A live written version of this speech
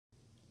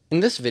In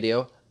this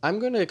video, I'm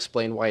going to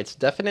explain why it's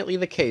definitely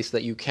the case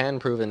that you can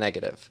prove a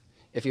negative.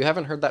 If you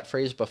haven't heard that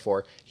phrase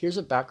before, here's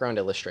a background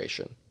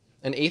illustration.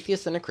 An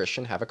atheist and a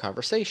Christian have a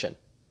conversation.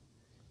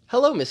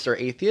 "Hello, Mr.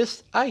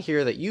 Atheist. I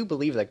hear that you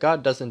believe that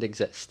God doesn't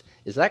exist.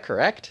 Is that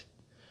correct?"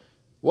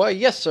 "Why,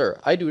 yes, sir.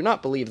 I do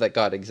not believe that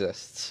God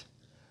exists."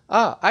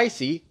 "Ah, I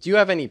see. Do you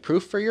have any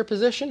proof for your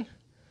position?"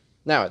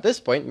 Now, at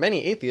this point,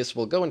 many atheists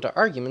will go into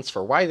arguments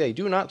for why they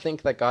do not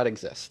think that God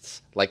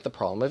exists, like the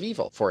problem of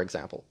evil, for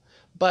example.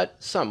 But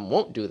some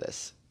won't do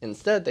this.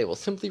 Instead, they will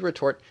simply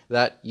retort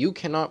that you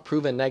cannot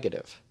prove a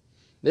negative.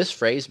 This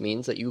phrase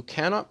means that you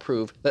cannot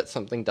prove that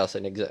something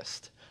doesn't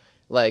exist.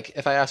 Like,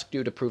 if I asked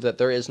you to prove that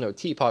there is no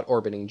teapot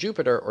orbiting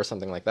Jupiter or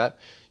something like that,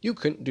 you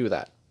couldn't do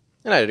that.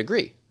 And I'd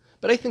agree.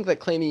 But I think that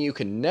claiming you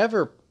can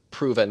never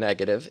prove a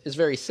negative is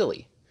very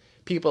silly.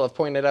 People have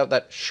pointed out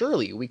that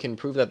surely we can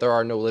prove that there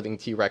are no living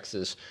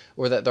T-Rexes,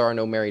 or that there are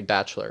no married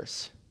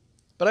bachelors.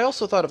 But I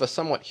also thought of a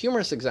somewhat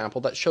humorous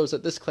example that shows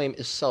that this claim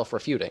is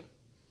self-refuting.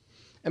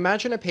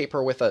 Imagine a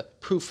paper with a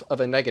proof of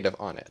a negative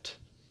on it.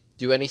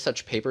 Do any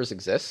such papers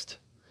exist?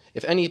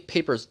 If any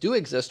papers do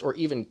exist, or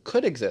even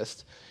could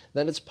exist,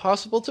 then it's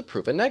possible to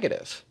prove a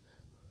negative.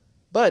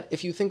 But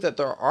if you think that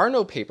there are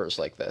no papers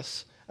like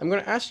this, I'm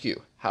going to ask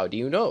you, how do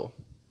you know?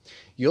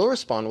 You'll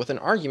respond with an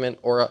argument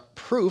or a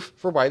proof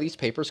for why these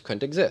papers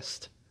couldn't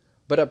exist.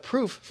 But a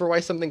proof for why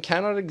something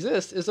cannot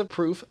exist is a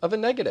proof of a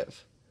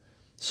negative.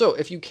 So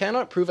if you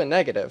cannot prove a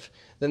negative,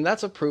 then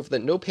that's a proof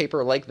that no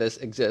paper like this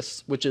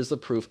exists, which is the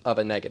proof of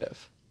a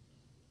negative.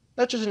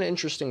 That's just an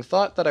interesting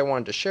thought that I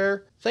wanted to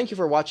share. Thank you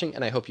for watching,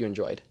 and I hope you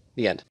enjoyed.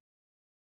 The end.